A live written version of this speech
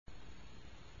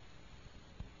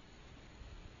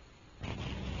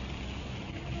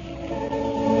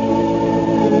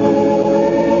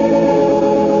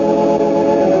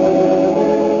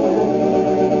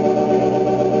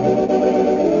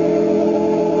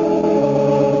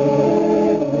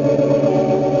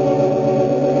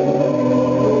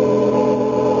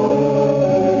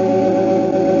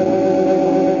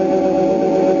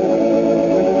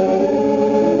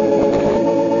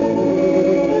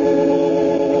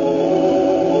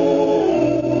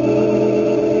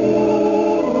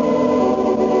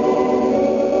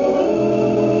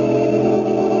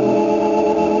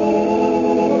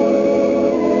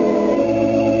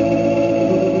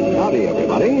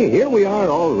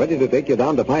ready to take you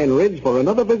down to Pine Ridge for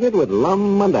another visit with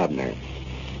Lum and Abner.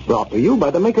 Brought to you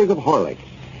by the makers of Horlicks,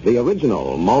 the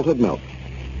original malted milk.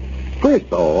 First,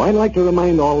 though, I'd like to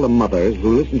remind all the mothers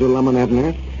who listen to Lum and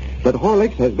Abner that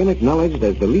Horlicks has been acknowledged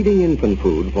as the leading infant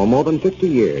food for more than 50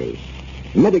 years.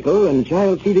 Medical and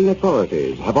child feeding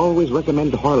authorities have always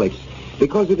recommended Horlicks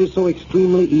because it is so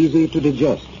extremely easy to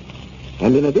digest.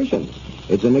 And in addition,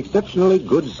 it's an exceptionally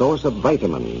good source of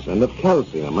vitamins and of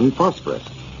calcium and phosphorus.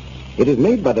 It is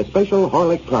made by the special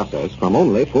Horlick process from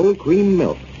only full cream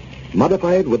milk,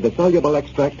 modified with the soluble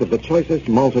extract of the choicest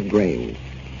malted grains.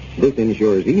 This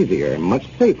ensures easier, much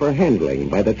safer handling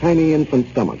by the tiny infant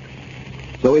stomach.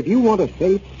 So if you want a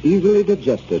safe, easily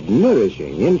digested,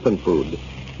 nourishing infant food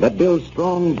that builds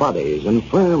strong bodies and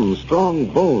firm, strong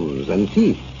bones and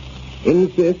teeth,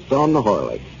 insist on the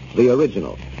Horlicks, the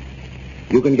original.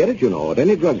 You can get it, at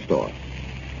any drugstore.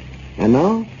 And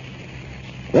now,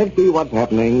 let's see what's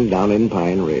happening down in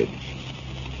Pine Ridge.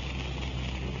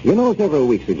 Several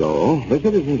weeks ago, the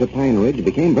citizens of Pine Ridge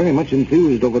became very much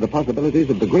enthused over the possibilities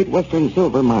of the Great Western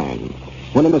Silver Mine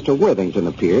when a Mr. Worthington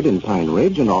appeared in Pine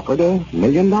Ridge and offered $1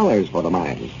 million for the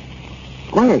mine.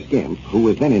 Squire Skimp, who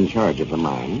was then in charge of the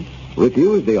mine,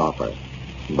 refused the offer,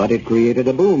 but it created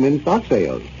a boom in stock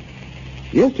sales.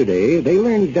 Yesterday, they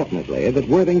learned definitely that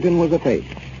Worthington was a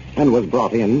fake and was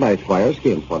brought in by Squire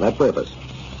Skimp for that purpose.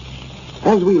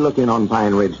 As we look in on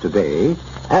Pine Ridge today,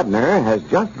 Abner has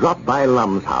just dropped by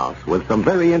Lum's house with some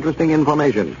very interesting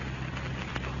information.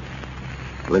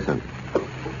 Listen.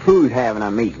 Who's having a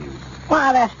meeting?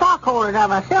 Why, the stockholders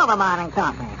of a silver mining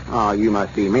company. Oh, you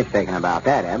must be mistaken about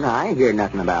that, Abner. I ain't heard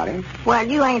nothing about it. Well,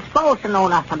 you ain't supposed to know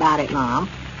nothing about it, Mom.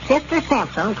 Sister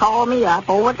Simpson called me up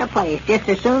over at the place just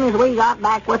as soon as we got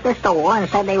back with the store and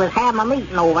said they was having a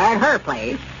meeting over at her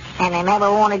place, and they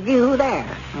never wanted you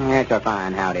there. That's a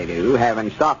fine howdy-do,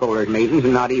 having stockholders' meetings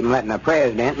and not even letting the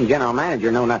president and general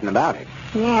manager know nothing about it.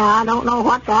 Yeah, I don't know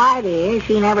what the idea is.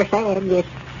 She never said, just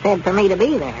said for me to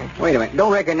be there. Wait a minute.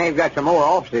 Don't reckon they've got some more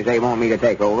offices they want me to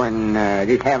take over and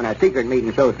just having a secret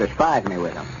meeting so as to surprise me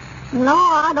with them? No,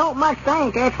 I don't much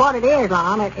think that's what it is,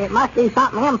 Mom. It must be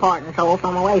something important, so,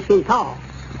 from the way she talks.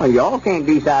 Well, y'all can't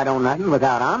decide on nothing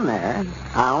without I'm there.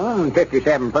 I own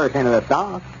 57% of the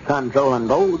stock, controlling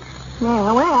votes.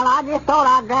 Yeah, well, I just thought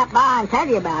I'd drop by and tell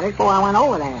you about it before I went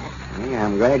over there. Yeah,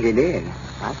 I'm glad you did.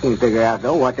 I can't figure out,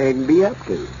 though, what they'd be up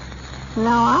to. No,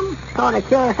 I'm sort of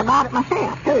curious about it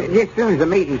myself, too. Just as soon as the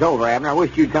meeting's over, Abner, I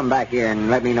wish you'd come back here and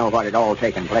let me know what had all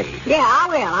taken place. Yeah, I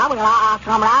will. I'll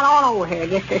come right on over here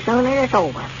just as soon as it's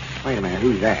over. Wait a minute,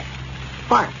 who's that?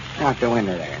 What? Out the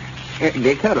window there.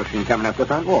 Dick Huddleston coming up the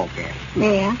front walk there.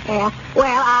 Yeah.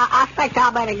 Well, I expect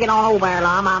I better get on over there,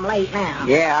 Lum. I'm late now.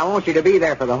 Yeah, I want you to be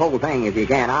there for the whole thing if you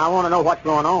can. I want to know what's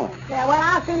going on. Yeah, well,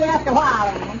 I'll see you after a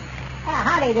while, then.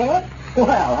 Howdy, Dick.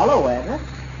 Well, hello, Abner.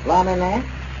 Lum in there?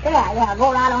 Yeah,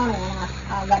 go right on in.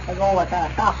 I've got to go with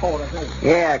stockholders meeting.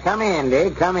 Yeah, come in,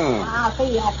 Dick, come in. I'll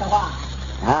see you after a while.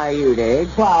 How are you, Dick?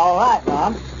 Well, all right,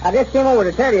 Lum. I just came over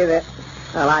to tell you that...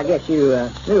 Well, I guess you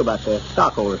knew about the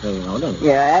stockholders meeting, didn't you?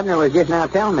 Yeah, Abner was just now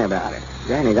telling me about it.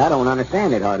 Granny, I don't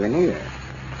understand it hardly neither.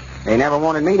 They never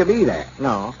wanted me to be there.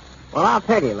 No. Well, I'll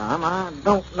tell you, Lum, I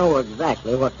don't know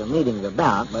exactly what the meeting's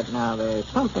about, but now there's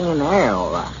something in the air,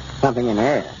 all right. Something in the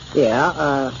air?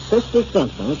 Yeah, Sister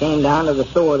Simpson came down to the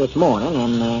store this morning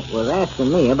and was asking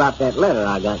me about that letter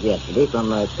I got yesterday from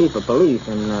the chief of police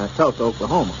in Tulsa,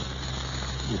 Oklahoma.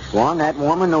 Swan, that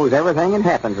woman knows everything that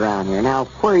happens around here. Now,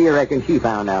 where do you reckon she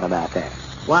found out about that?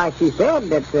 Why, she said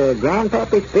that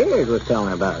Grandpappy Spears was telling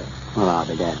her about it. Well, I'll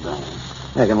be that blind.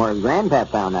 Reckon where Grandpap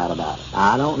found out about it.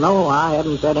 I don't know. I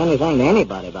haven't said anything to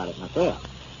anybody about it myself.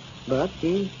 But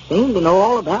she seemed to know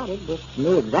all about it, just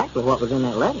knew exactly what was in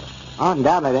that letter.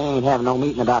 Undoubtedly, they ain't having no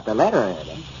meeting about the letter, are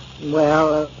they?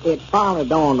 Well, it finally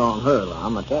dawned on her,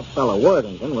 Lum, that that fellow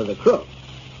Worthington was a crook.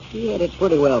 She had it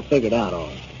pretty well figured out, all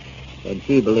right. Said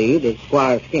she believed that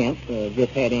Squire Skimp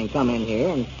just had him come in here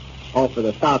and offer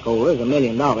the stockholders $1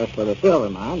 million for the silver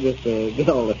mine just to get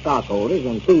all the stockholders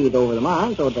enthused over the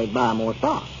mine so that they'd buy more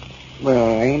stock.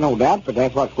 Well, ain't no doubt, but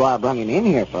that's what Squire brung him in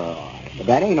here for. But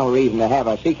that ain't no reason to have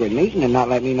a secret meeting and not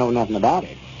let me know nothing about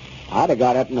it. I'd have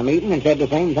got up in the meeting and said the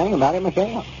same thing about it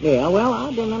myself. Yeah, well, I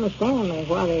didn't understand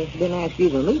why they didn't ask you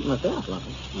to meet myself, Lum.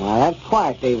 Well, that's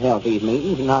twice they've held these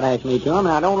meetings and not asked me to them,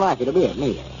 and I don't like it a bit,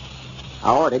 neither. I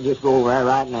ought to just go over there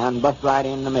right now and bust right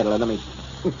in the middle of the meeting.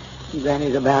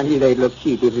 Grannies about you, they'd look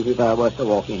cheap if I was to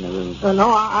walk in the room.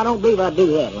 No, I don't believe I'd do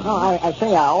that, Lum. No, I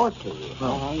say I ought to.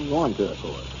 No, I ain't going to, of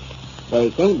course. They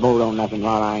can't vote on nothing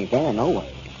while I ain't there, no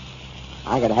way.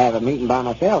 I got to have a meeting by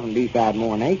myself and decide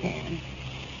more than they can.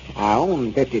 I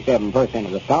own 57%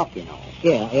 of the stock, you know.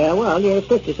 Yeah, well, your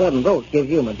 57 votes gives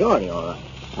you a majority, all right.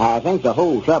 I think the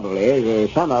whole trouble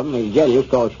is some of them is jealous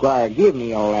because Squire give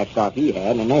me all that stuff he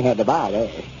had, and they had to buy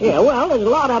theirs. Yeah, well, there's a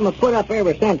lot of them have put up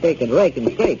every cent they could rake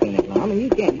and scrape in it, Lum, and you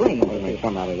can't blame them. There's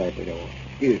somebody there at the door.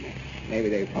 Excuse me. Maybe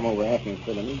they've come over asking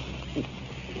for the meeting.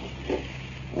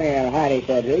 Well, howdy,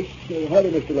 Cedric.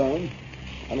 Howdy, Mr. Long.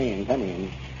 Come in.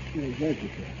 Thank you,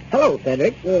 sir. Hello,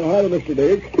 Cedric. Howdy, Mr.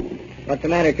 Dick. What's the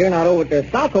matter if you're not over at the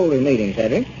stockholders' meeting,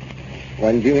 Cedric?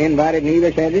 Wasn't you invited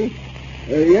neither, Cedric?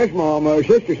 Yes, Mom.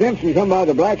 Sister Simpson come by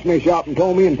the blacksmith shop and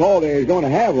told me and Paul they was going to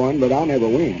have one, but I never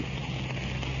went.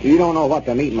 You don't know what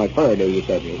the meeting was for, do you,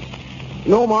 Cedric?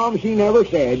 No, Mom, she never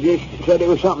said. Just said it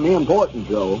was something important,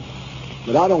 Joe.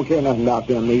 But I don't care nothing about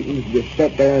them meetings. Just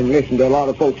sit there and listen to a lot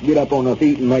of folks get up on their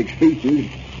feet and make speeches.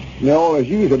 And they always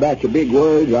use a batch of big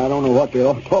words. I don't know what they're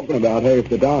all talking about half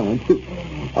the time.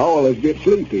 I always get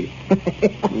sleepy.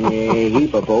 Yeah, a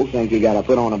heap of folks think you got to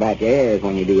put on a batch of airs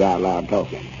when you do out loud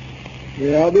talking.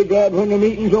 Yeah, I'll be glad when the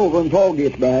meeting's over and Paul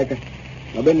gets back.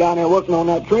 I've been down there working on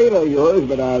that trailer of yours,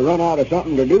 but I run out of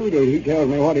something to do till he tells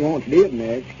me what he wants did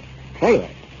next. Trailer?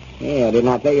 Yeah, didn't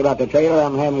I tell you about the trailer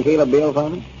I'm having Caleb build for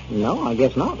me? No, I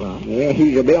guess not, Lum. Yeah,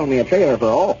 he's a building me a trailer for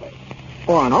office.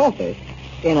 For an office?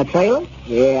 In a trailer?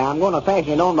 Yeah, I'm going to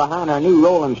fasten it on behind our new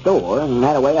rolling store, and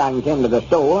that way I can tend to the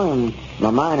store and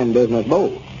my mining business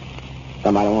both.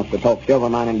 Somebody wants to talk silver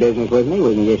mining business with me,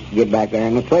 we can just get back there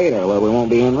in the trailer where we won't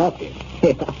be interrupted.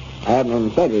 Abner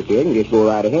and Cedric here can just go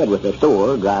right ahead with the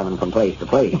store, driving from place to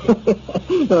place.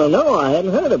 Oh, no, I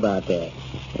hadn't heard about that.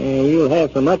 You'll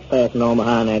have so much passing on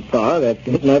behind that car that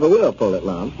it never will pull it,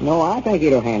 Lum. No, I think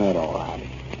it'll handle it all right.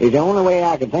 It's the only way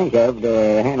I could think of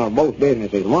to handle both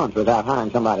businesses once without hiring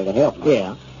somebody to help me.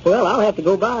 Yeah. Well, I'll have to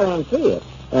go by there and see it.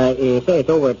 You say it's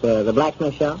over at the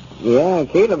blacksmith shop? Yeah,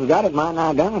 Caleb's got it might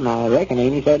not done, I reckon,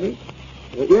 ain't he, Cedric?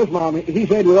 Yes, Mom. He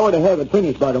said we ought to have it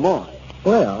finished by tomorrow.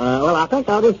 Well, I think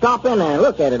I'll just stop in there and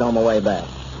look at it on my way back.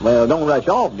 Well, don't rush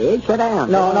off, Dick. Sit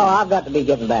down. No, I've got to be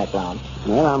getting back, Lum.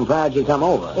 Well, I'm proud you come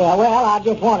over. Yeah, well, I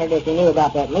just wondered if you knew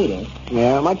about that meeting.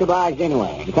 Yeah, much obliged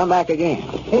anyway. Come back again.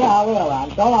 Yeah, I will,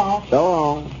 Lum. So long. So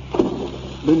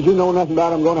long. Didn't you know nothing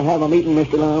about him going to have a meeting,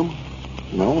 Mr. Lum?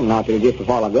 No, not till just a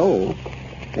while ago.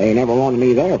 They never wanted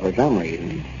me there for some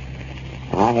reason.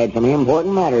 I had some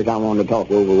important matters I wanted to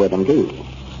talk over with them, too.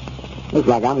 Looks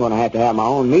like I'm going to have my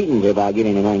own meetings if I get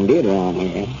anything did around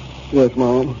here. Yes,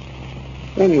 Mom.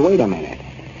 Then wait a minute.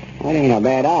 That ain't a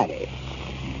bad idea.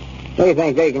 They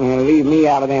think they can leave me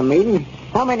out of them meetings?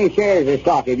 How many shares of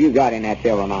stock have you got in that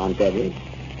silver mine, Cedric?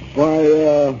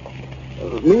 Why,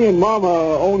 me and Mama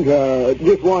owns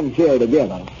just one share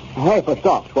together. Half a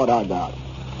stock's what I got.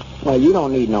 Well, you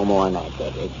don't need no more than that,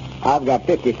 Cedric. I've got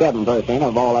 57%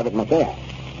 of all of it myself.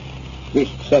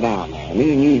 Just sit down there.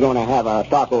 Me and you's going to have a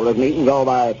stockholders meeting all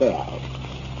by ourselves.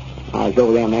 I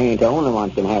show them they ain't the only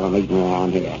ones can have a meeting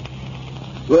around here.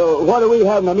 Well, what are we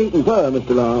having a meeting for,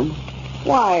 Mr. Lum?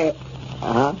 Why,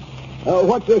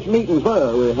 what's this meeting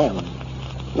for we're having?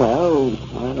 Well,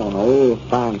 I don't know.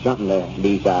 Find something to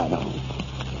decide on.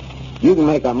 You can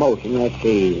make a motion. Let's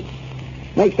see.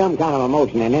 Make some kind of a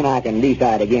motion, and then I can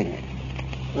decide again it.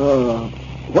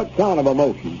 What kind of a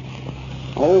motion?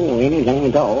 Oh, anything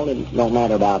at all. It don't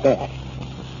matter about that.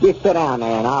 Just sit down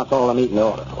there, and I'll call the meeting to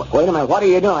order. Wait a minute. What are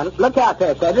you doing? Look out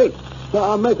there, Cedric.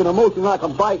 I'm making a motion like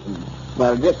I'm fighting.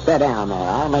 Well, just sit down there.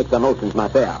 I'll make the motions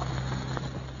myself.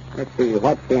 Let's see.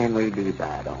 What can we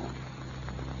decide on?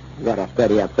 We got to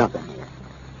study up something here.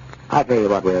 I'll tell you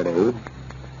what we'll do.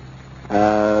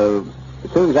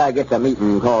 As soon as I get the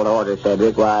meeting called to order,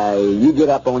 Cedric, why, you get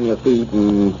up on your feet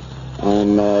and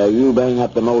you bring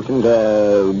up the motion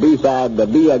to decide to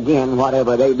be again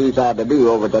whatever they decide to do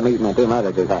over at the meeting that them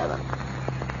others is having.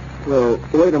 Well,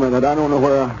 wait a minute. I don't know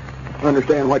where I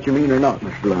understand what you mean or not,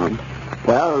 Mr. Lum.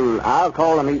 Well, I'll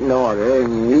call the meeting to order,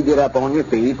 and you get up on your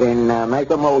feet and make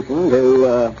a motion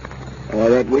to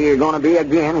that we're going to be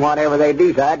again whatever they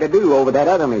decide to do over that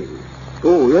other meeting.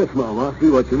 Oh, yes, Mom. I see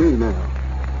what you mean now.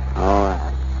 All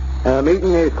right. The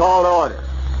meeting is called to order.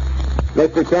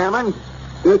 Mr. Chairman?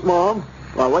 Yes, Mom.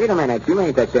 Well, wait a minute. You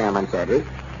ain't the chairman, Cedric.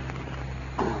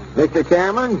 Mr.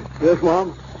 Chairman? Yes,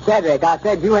 Mom. Cedric, I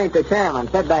said you ain't the chairman.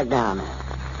 Sit back down there.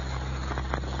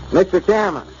 Mr.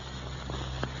 Chairman.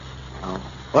 Oh.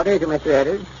 What is it, Mr.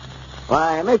 Edwards?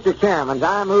 Why, Mr. Chairman,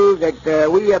 I move that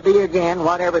we be again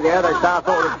whatever the other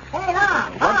stockholders... Hey,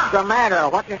 Lum! What's the matter?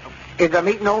 Is the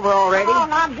meeting over already? Oh,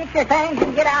 now get your things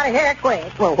and get out of here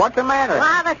quick. Well, what's the matter?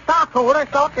 Why, the stockholder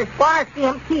thought that Squire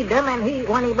Skimp cheated him, and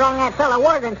when he brung that fellow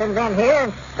Worthington's in here,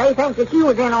 and they think that you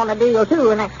was in on the deal, too,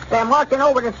 and they're marching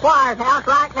over to Squire's house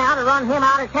right now to run him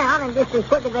out of town, and just as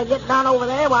quick as they get done over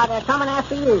there, why, they're coming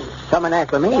after you. Coming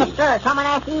after me? Yes, sir, coming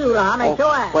after you, Lum, they sure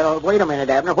are. Well, wait a minute,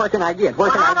 Abner. Where can I get?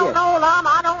 Where can I I don't know, Lum,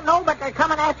 I don't know, but they're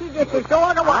coming after you just as sure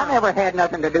as the I never had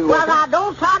nothing to do with Well, it. now,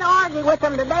 don't try to argue with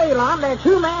them today, Lum. They're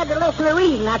too mad to listen to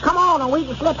reason. Now, come on, and we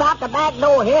can slip out the back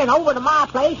door here and over to my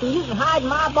place, and you can hide in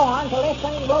my barn till this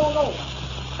thing blows over.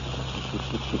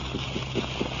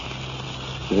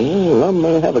 Lum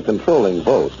may have a controlling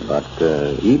vote, but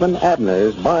even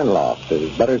Abner's barn loft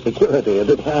is better security at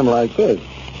a time like this.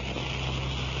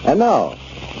 And now,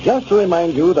 just to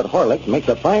remind you that Horlicks makes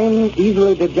a fine,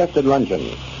 easily digested luncheon.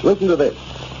 Listen to this.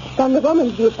 From the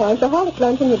woman's viewpoint, the Horlicks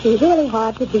luncheon would be really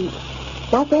hard to beat.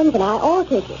 My friends and I all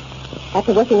take it.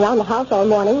 After working around the house all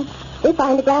morning, we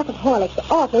find a glass of Horlicks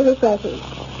awfully refreshing.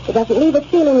 It doesn't leave us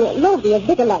feeling loathly as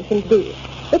bigger luncheons do.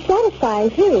 It's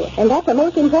satisfying, too, and that's the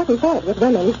most important part with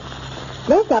women.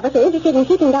 Most of us are interested in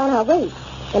keeping down our weight.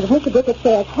 And as Mr. Dickett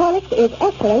says, Horlicks is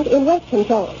excellent in weight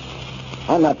control.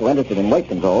 I'm not so interested in weight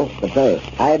control, but say,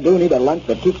 I do need a lunch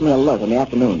that keeps me alert in the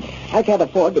afternoon. I can't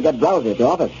afford to get drowsy at the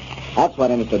office. That's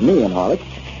what interested me in Horlicks.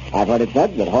 I've heard it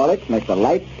said that Horlicks makes a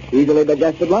light, easily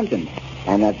digested luncheon.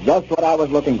 And that's just what I was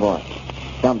looking for.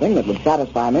 Something that would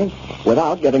satisfy me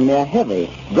without giving me a heavy,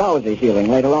 drowsy feeling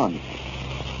later on.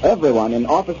 Everyone in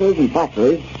offices and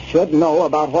factories should know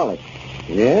about Horlicks.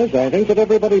 Yes, I think that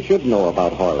everybody should know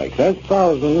about Horlicks. As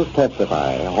thousands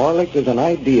testify, Horlicks is an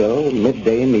ideal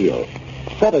midday meal.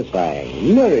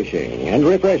 Satisfying, nourishing, and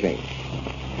refreshing.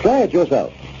 Try it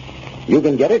yourself. You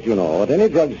can get it, you know, at any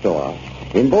drugstore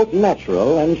in both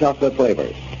natural and chocolate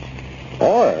flavors.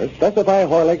 Or specify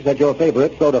Horlicks at your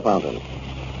favorite soda fountain.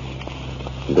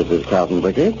 This is Carlton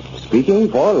Bricker speaking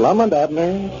for Lum and Abner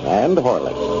and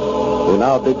Horlicks, who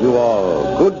now bid you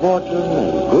all good fortune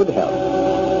and good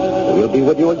health. We'll be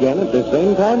with you again at the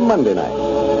same time Monday night.